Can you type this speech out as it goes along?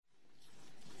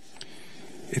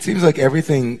It seems like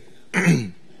everything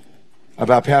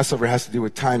about Passover has to do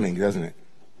with timing, doesn't it?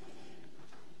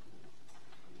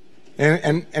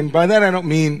 And by that I don't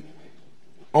mean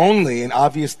only and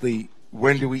obviously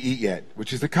when do we eat yet,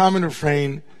 which is the common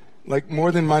refrain, like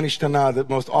more than Manishtana, the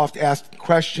most oft asked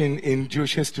question in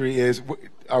Jewish history is,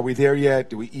 are we there yet?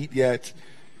 Do we eat yet?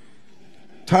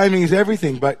 Timing is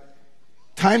everything, but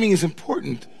timing is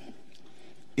important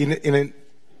in an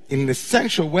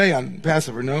essential way on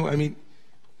Passover, no? I mean,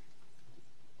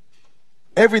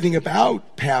 everything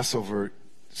about Passover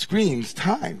screams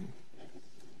time.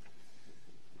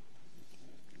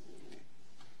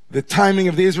 The timing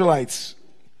of the Israelites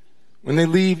when they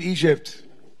leave Egypt.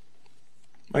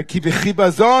 Like, you have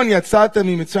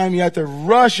to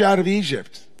rush out of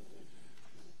Egypt.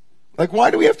 Like,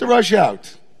 why do we have to rush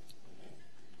out?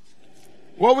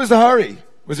 What was the hurry?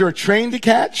 Was there a train to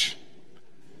catch?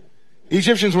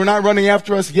 Egyptians were not running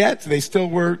after us yet. They still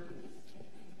were. There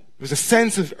was a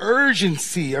sense of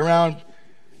urgency around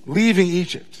leaving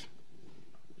Egypt.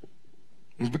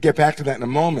 We'll get back to that in a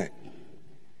moment.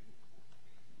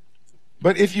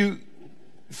 But if you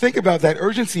think about that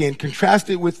urgency and contrast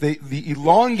it with the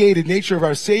elongated nature of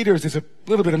our Seders, it's a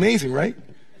little bit amazing, right?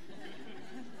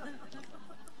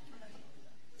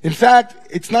 In fact,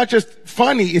 it's not just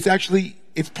funny,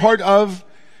 it's part of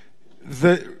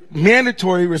the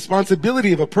mandatory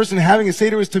responsibility of a person having a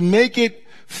Seder is to make it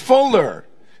fuller.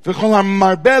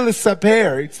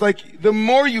 It's like the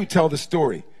more you tell the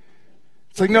story.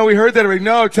 It's like, no, we heard that already.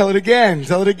 No, tell it again.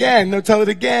 Tell it again. No, tell it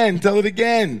again. Tell it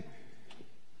again.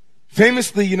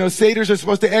 Famously, Seders are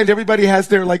supposed to end. Everybody has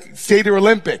their, Seder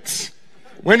Olympics.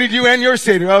 When did you end your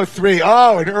Seder? Oh, 3.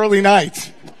 Oh, an early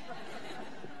night.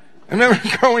 I remember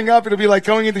growing up, it'll be like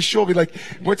going into shul, be like,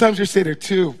 what time's your Seder?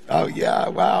 2. Oh, yeah,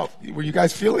 wow. Were you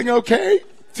guys feeling okay?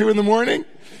 2 in the morning?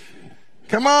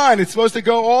 Come on, it's supposed to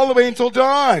go all the way until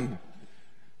dawn.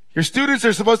 Your students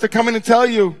are supposed to come in and tell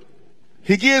you,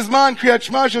 Higi Zman Kriyat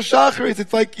Shema Shel Shacharis.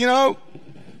 It's like,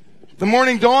 the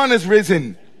morning dawn has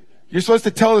risen. You're supposed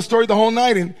to tell the story the whole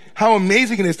night, and how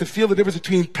amazing it is to feel the difference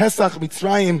between Pesach,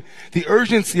 Mitzrayim, the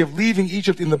urgency of leaving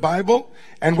Egypt in the Bible,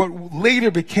 and what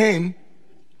later became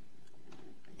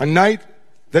a night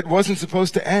that wasn't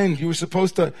supposed to end. You were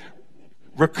supposed to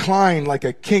recline like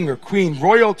a king or queen,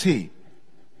 royalty.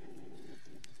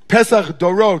 Pesach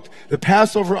Dorot, the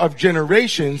Passover of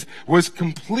generations, was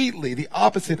completely the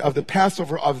opposite of the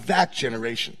Passover of that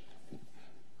generation.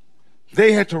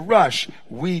 They had to rush.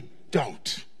 We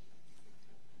don't.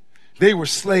 They were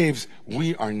slaves.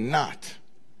 We are not.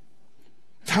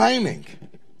 Timing.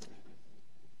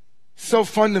 So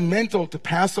fundamental to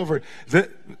Passover. The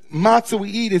matzah we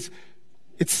eat is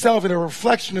itself a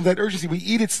reflection of that urgency. We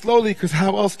eat it slowly because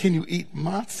how else can you eat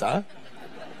matzah?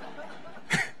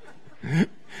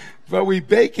 But we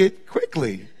bake it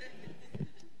quickly.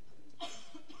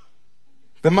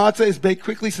 The matzah is baked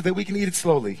quickly so that we can eat it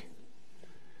slowly.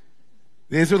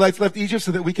 The Israelites left Egypt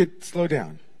so that we could slow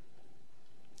down.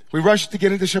 We rush to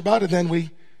get into Shabbat and then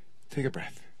we take a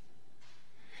breath.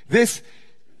 This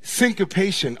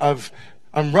syncopation of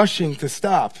I'm rushing to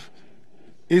stop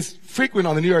is frequent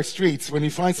on the New York streets when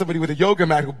you find somebody with a yoga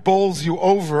mat who bowls you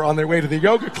over on their way to the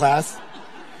yoga class.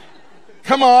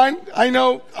 Come on, I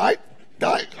know, I've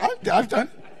done.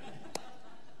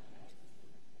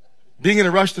 Being in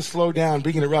a rush to slow down,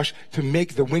 being in a rush to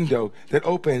make the window that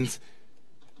opens.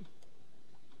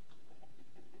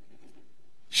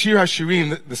 Shir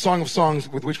HaShirim, the Song of Songs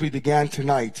with which we began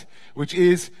tonight, which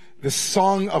is the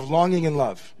song of longing and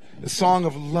love, the song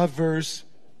of lovers,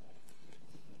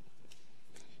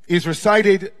 is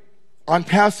recited on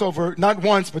Passover not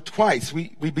once but twice. We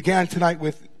began tonight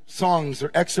with songs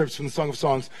or excerpts from the Song of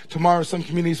Songs. Tomorrow some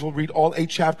communities will read all 8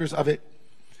 chapters of it.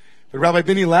 But Rabbi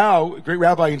Benny Lau, a great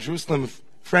rabbi in Jerusalem,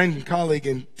 friend and colleague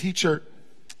and teacher,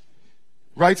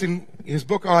 writes in his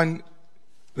book on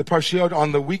the Parshiot,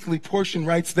 on the weekly portion,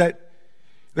 writes that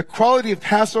the quality of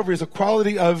Passover is a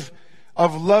quality of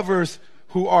lovers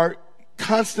who are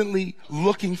constantly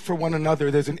looking for one another.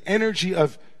 There's an energy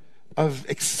of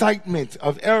excitement,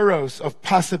 of eros, of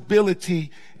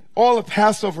possibility. All of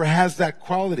Passover has that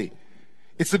quality.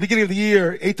 It's the beginning of the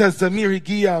year, Eitaz Zamir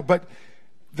Higia, but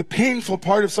the painful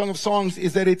part of Song of Songs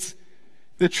is that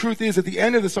the truth is at the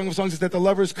end of the Song of Songs is that the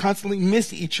lovers constantly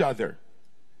miss each other.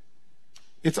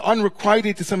 It's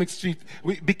unrequited to some extreme.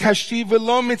 Bikashti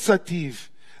velo mitzativ.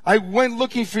 I went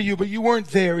looking for you, but you weren't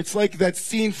there. It's like that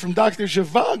scene from Dr.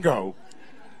 Zhivago.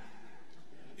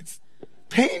 It's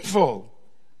painful.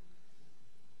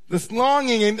 This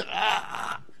longing and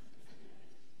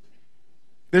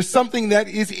there's something that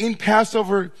is in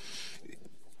Passover.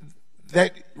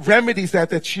 remedies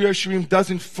that Shir HaShirim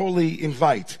doesn't fully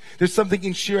invite. There's something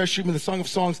in Shir HaShirim, in the Song of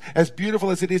Songs, as beautiful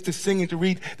as it is to sing and to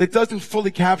read, that doesn't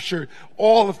fully capture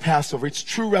all of Passover. It's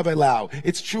true, Rabbi Lau.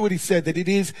 It's true what he said,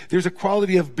 that there's a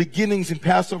quality of beginnings in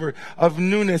Passover, of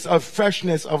newness, of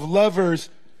freshness, of lovers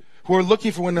who are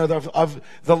looking for one another, of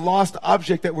the lost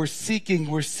object that we're seeking.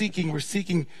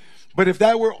 But if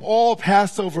that were all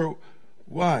Passover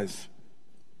was,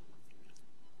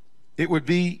 it would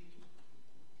be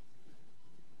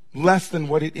less than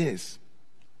what it is.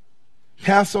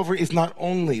 Passover is not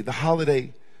only the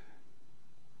holiday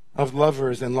of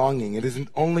lovers and longing. It isn't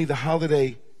only the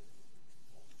holiday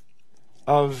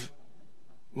of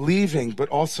leaving, but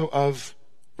also of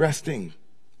resting,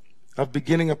 of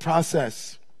beginning a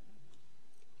process,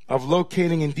 of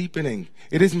locating and deepening.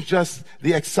 It isn't just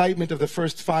the excitement of the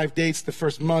first 5 dates, the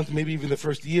first month, maybe even the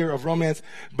first year of romance,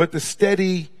 but the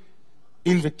steady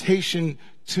invitation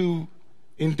to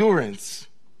endurance,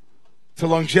 to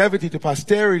longevity, to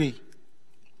posterity.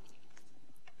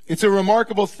 It's a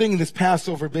remarkable thing, this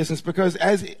Passover business, because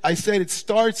as I said, it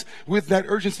starts with that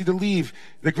urgency to leave.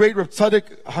 The great Reb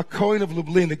Tzadok HaKohen of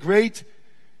Lublin, the great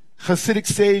Hasidic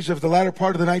sage of the latter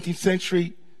part of the 19th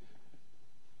century,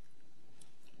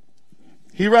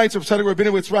 he writes, Reb Tzadok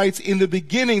Rabinowitz writes, in the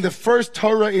beginning, the first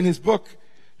Torah in his book,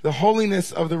 The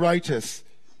Holiness of the Righteous,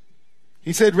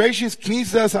 he said, Reishis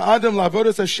Knisas Ha'adam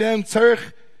La'avodas Hashem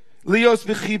Tzarech Lios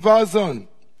B'chibazon.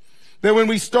 That when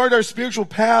we start our spiritual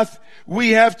path, we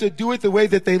have to do it the way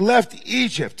that they left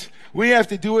Egypt. We have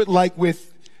to do it like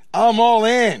with, I'm all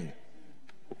in.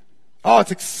 Oh,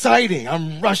 it's exciting.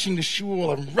 I'm rushing to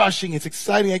shul. I'm rushing. It's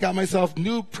exciting. I got myself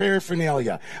new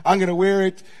paraphernalia. I'm going to wear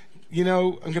it. I'm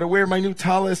going to wear my new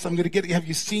talis. I'm going to have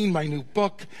you seen my new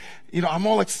book? I'm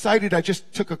all excited. I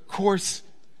just took a course.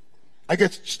 I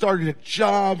started a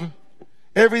job.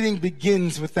 Everything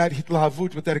begins with that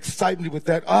hitlahavut, with that excitement, with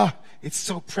that, it's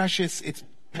so precious. It's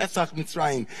Pesach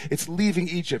Mitzrayim. It's leaving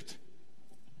Egypt.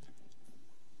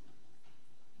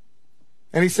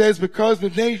 And he says, because he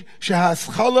said,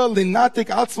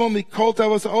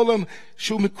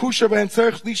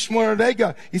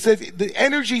 the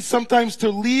energy sometimes to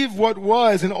leave what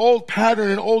was, an old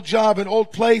pattern, an old job, an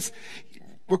old place,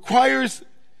 requires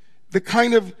the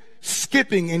kind of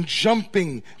skipping and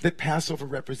jumping that Passover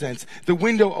represents. The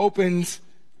window opens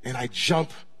and I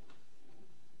jump.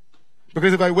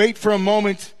 Because if I wait for a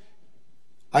moment,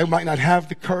 I might not have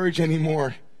the courage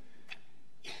anymore.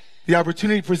 The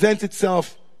opportunity presents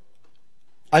itself.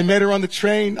 I met her on the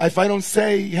train. If I don't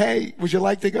say, hey, would you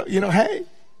like to go? Hey.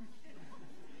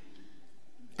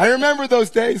 I remember those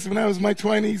days when I was in my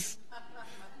 20s.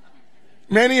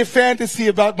 Many a fantasy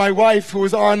about my wife who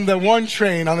was on the one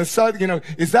train on the side,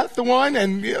 is that the one?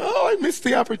 And, I missed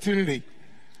the opportunity.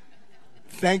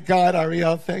 Thank God,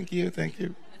 Ariel. Thank you.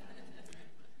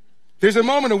 There's a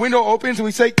moment, a window opens, and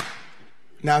we say,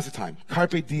 now's the time.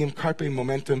 Carpe diem, carpe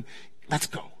momentum. Let's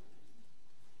go.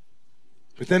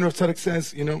 But then Rav Tzadok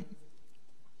says,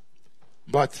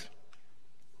 but.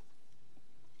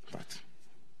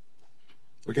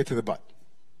 We'll get to the but.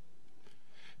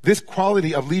 This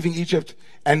quality of leaving Egypt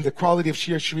and the quality of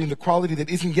Shir HaShirim, the quality that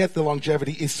isn't yet the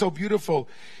longevity, is so beautiful.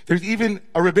 There's even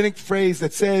a rabbinic phrase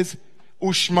that says,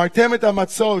 Ushmartem et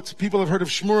hamatzot. People have heard of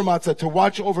shmur matzah, to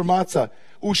watch over matzah.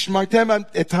 Ushmartem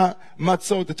et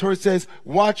hamatzot. The Torah says,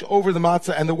 watch over the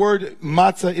matzah. And the word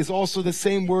matzah is also the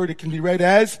same word. It can be read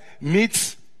as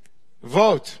mitzvot.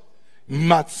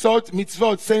 Matzot,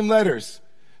 mitzvot, same letters.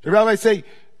 The rabbis say,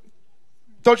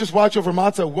 don't just watch over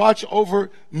matzah, watch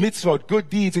over mitzvot, good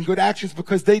deeds and good actions,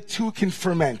 because they too can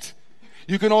ferment.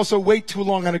 You can also wait too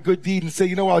long on a good deed and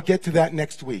say, I'll get to that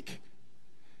next week.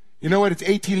 You know what? It's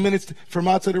 18 minutes for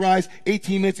matzah to rise.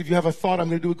 18 minutes if you have a thought, I'm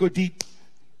going to do a good deed.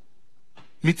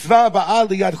 Mitzvah ba'al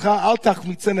liyadcha al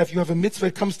tachmitzena. If you have a mitzvah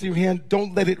that comes to your hand,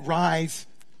 don't let it rise.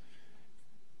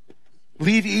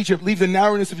 Leave Egypt. Leave the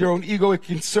narrowness of your own egoic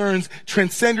concerns.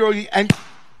 Transcend your own and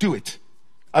do it.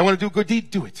 I want to do a good deed.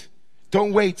 Do it.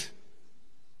 Don't wait.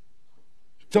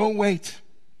 Don't wait.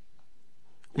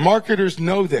 Marketers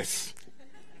know this.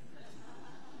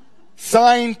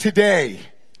 Sign today.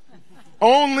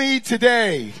 Only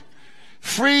today.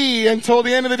 Free until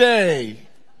the end of the day.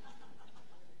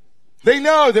 They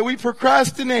know that we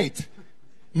procrastinate.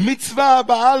 Mitzvah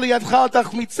ba'al liyadcha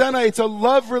tachmitzena. It's a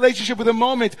love relationship with a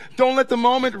moment. Don't let the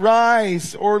moment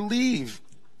rise or leave.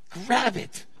 Grab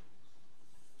it.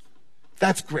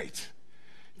 That's great.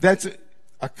 That's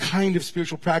a kind of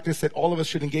spiritual practice that all of us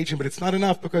should engage in, but it's not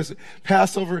enough, because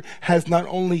Passover has not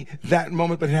only that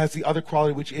moment, but it has the other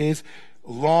quality, which is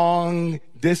long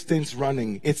distance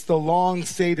running. It's the long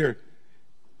Seder.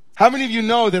 How many of you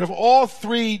know that of all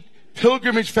three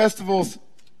pilgrimage festivals,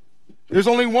 there's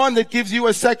only one that gives you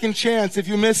a second chance if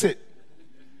you miss it.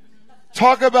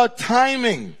 Talk about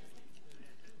timing.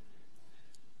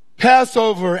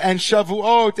 Passover and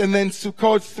Shavuot and then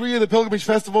Sukkot, 3 of the pilgrimage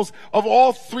festivals, of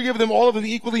all 3 of them, all of them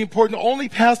equally important. Only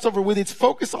Passover, with its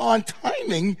focus on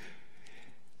timing,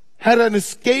 had an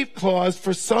escape clause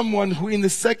for someone who in the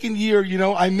second year,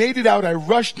 I made it out. I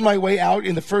rushed my way out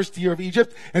in the first year of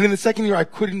Egypt. And in the second year, I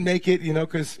couldn't make it,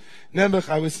 because Nebuch,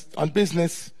 I was on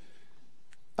business.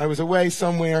 I was away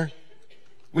somewhere.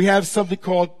 We have something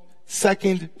called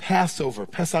Second Passover,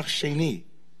 Pesach Sheni.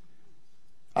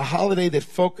 A holiday that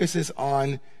focuses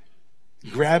on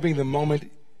grabbing the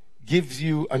moment, gives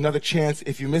you another chance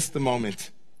if you miss the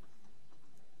moment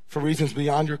for reasons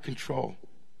beyond your control.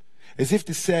 As if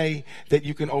to say that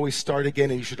you can always start again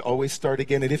and you should always start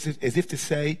again. As if to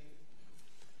say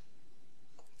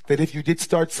that if you did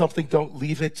start something, don't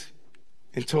leave it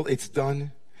until it's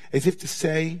done. As if to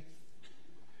say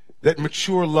that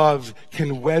mature love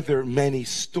can weather many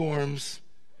storms.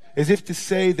 As if to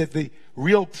say that the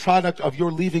real product of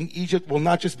your leaving Egypt will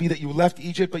not just be that you left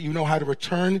Egypt, but you know how to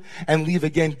return and leave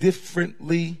again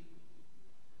differently.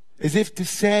 As if to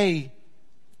say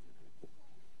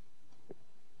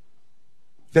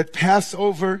that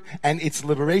Passover and its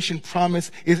liberation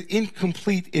promise is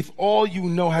incomplete if all you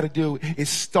know how to do is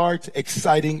start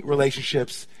exciting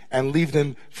relationships and leave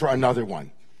them for another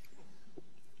one.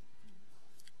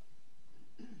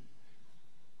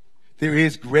 There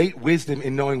is great wisdom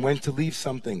in knowing when to leave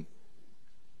something.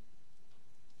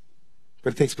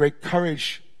 But it takes great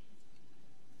courage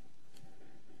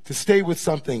to stay with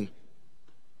something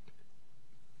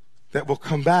that will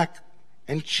come back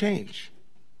and change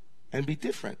and be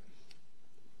different.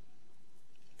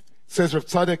 Says Rav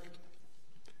Tzadok,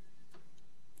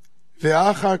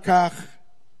 Ve'achar kach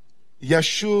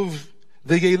yashuv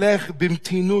ve'yelech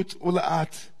bimtinut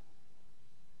ula'at.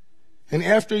 And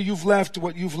after you've left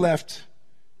what you've left,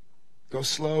 go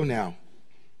slow now.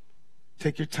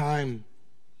 Take your time.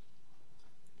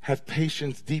 Have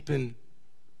patience, deepen.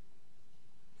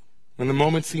 When the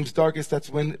moment seems darkest, that's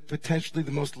when potentially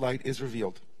the most light is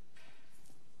revealed.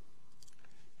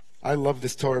 I love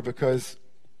this Torah because,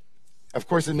 of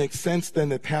course, it makes sense then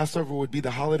that Passover would be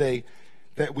the holiday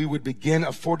that we would begin a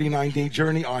 49-day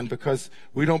journey on, because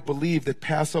we don't believe that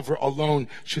Passover alone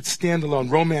should stand alone,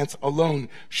 romance alone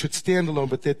should stand alone,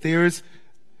 but that there's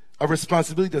a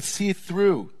responsibility to see it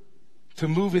through, to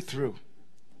move it through.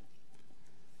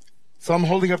 So I'm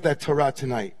holding up that Torah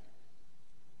tonight.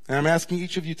 And I'm asking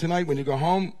each of you tonight, when you go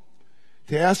home,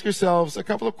 to ask yourselves a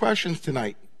couple of questions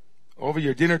tonight. Over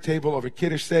your dinner table, over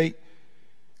Kiddush, say,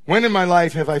 when in my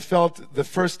life have I felt the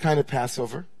first kind of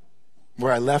Passover,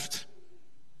 where I left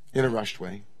in a rushed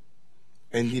way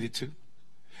and needed to?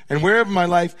 And where in my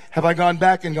life have I gone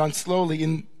back and gone slowly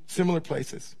in similar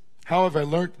places? How have I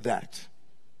learned that?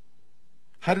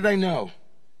 How did I know?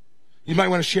 You might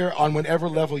want to share on whatever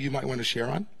level you might want to share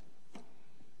on.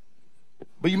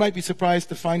 But you might be surprised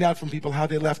to find out from people how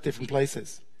they left different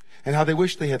places, and how they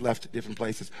wish they had left different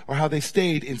places, or how they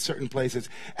stayed in certain places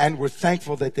and were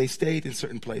thankful that they stayed in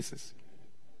certain places.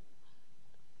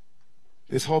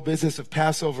 This whole business of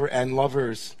Passover and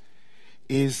lovers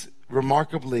is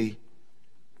remarkably,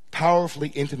 powerfully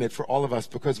intimate for all of us,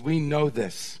 because we know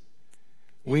this.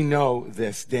 We know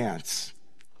this dance.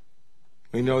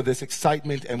 We know this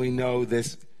excitement, and we know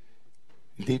this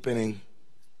deepening.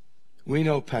 We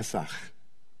know Pesach.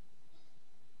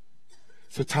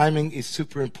 So timing is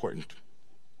super important.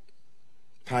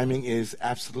 Timing is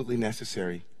absolutely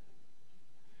necessary.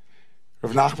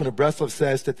 Rav Nachman of Breslov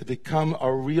says that to become a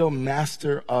real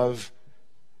master of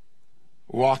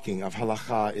walking, of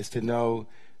halacha, is to know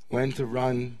when to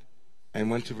run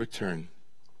and when to return.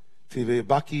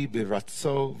 Tivebaki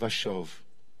biratzo vashov.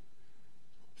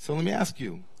 So let me ask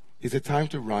you, is it time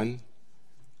to run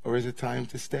or is it time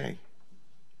to stay?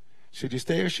 Should you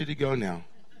stay or should you go now?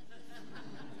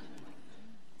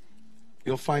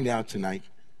 You'll find out tonight.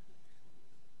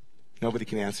 Nobody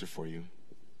can answer for you.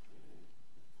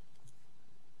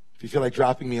 If you feel like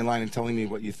dropping me a line and telling me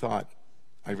what you thought,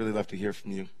 I'd really love to hear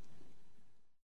from you.